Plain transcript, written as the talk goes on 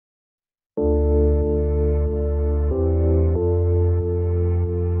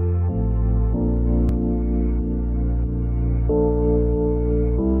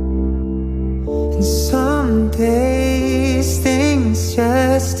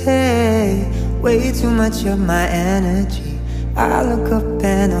take way too much of my energy. I look up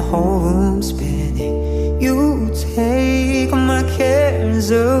and the whole room's spinning. You take all my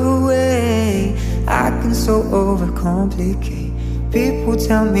cares away. I can so overcomplicate. People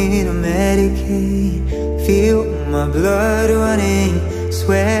tell me to medicate. Feel my blood running,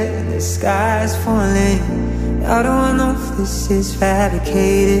 swear the sky's falling. I don't know if this is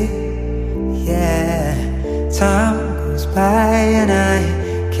fabricated. Yeah, time goes by and I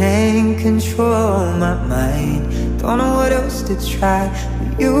can't control my mind. Don't know what else to try,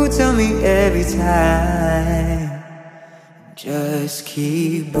 but you tell me every time. Just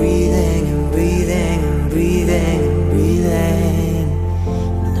keep breathing and breathing and breathing and breathing.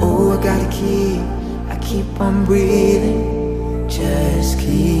 Oh, I keep on breathing. Just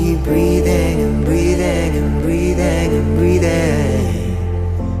keep breathing and breathing and breathing and breathing.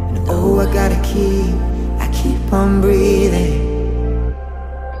 And oh, I keep on breathing.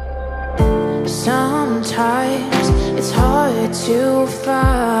 Sometimes it's hard to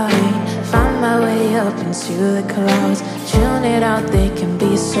find my way up into the clouds. Tune it out, they can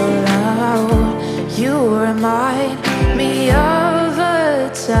be so loud. You remind me of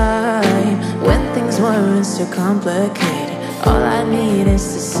a time when things weren't so complicated. All I need is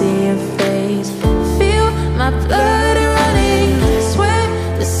to see your face, feel my blood running, swear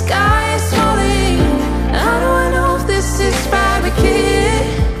the sky is falling. How do I know if this is fabricated?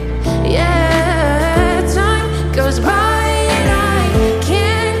 Yeah, time goes by and I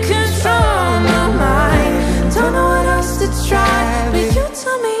can't control my mind. Don't know what else to try, but you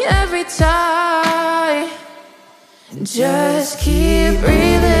tell me every time. Just keep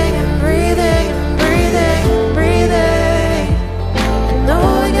breathing and breathing and breathing and breathing. And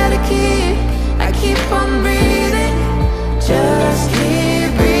oh, I keep on breathing. Just keep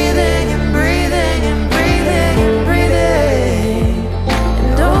breathing and breathing and breathing and breathing.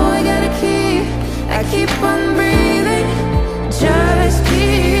 And oh, I keep on breathing. Just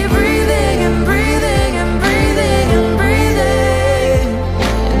keep breathing and breathing and breathing and breathing.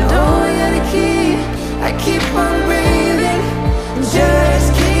 And oh, I keep on breathing.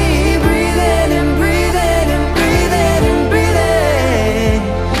 Just keep breathing and breathing and breathing and breathing.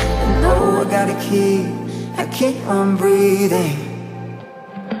 And oh, I keep on breathing.